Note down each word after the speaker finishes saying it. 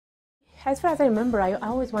As far as I remember, I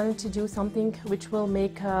always wanted to do something which will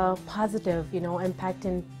make a positive, impact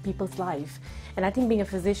in people's life. And I think being a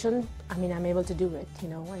physician, I'm able to do it,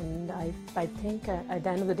 and I think at the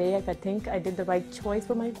end of the day, if I think I did the right choice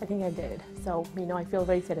for I think I did. So, I feel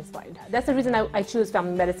very satisfied. That's the reason I choose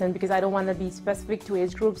family medicine, because I don't want to be specific to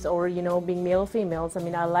age groups or, being male or females.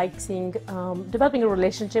 I like seeing, developing a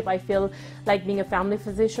relationship. I feel like being a family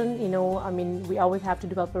physician, we always have to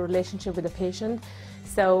develop a relationship with the patient.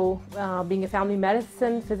 So being a family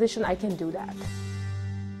medicine physician, I can do that.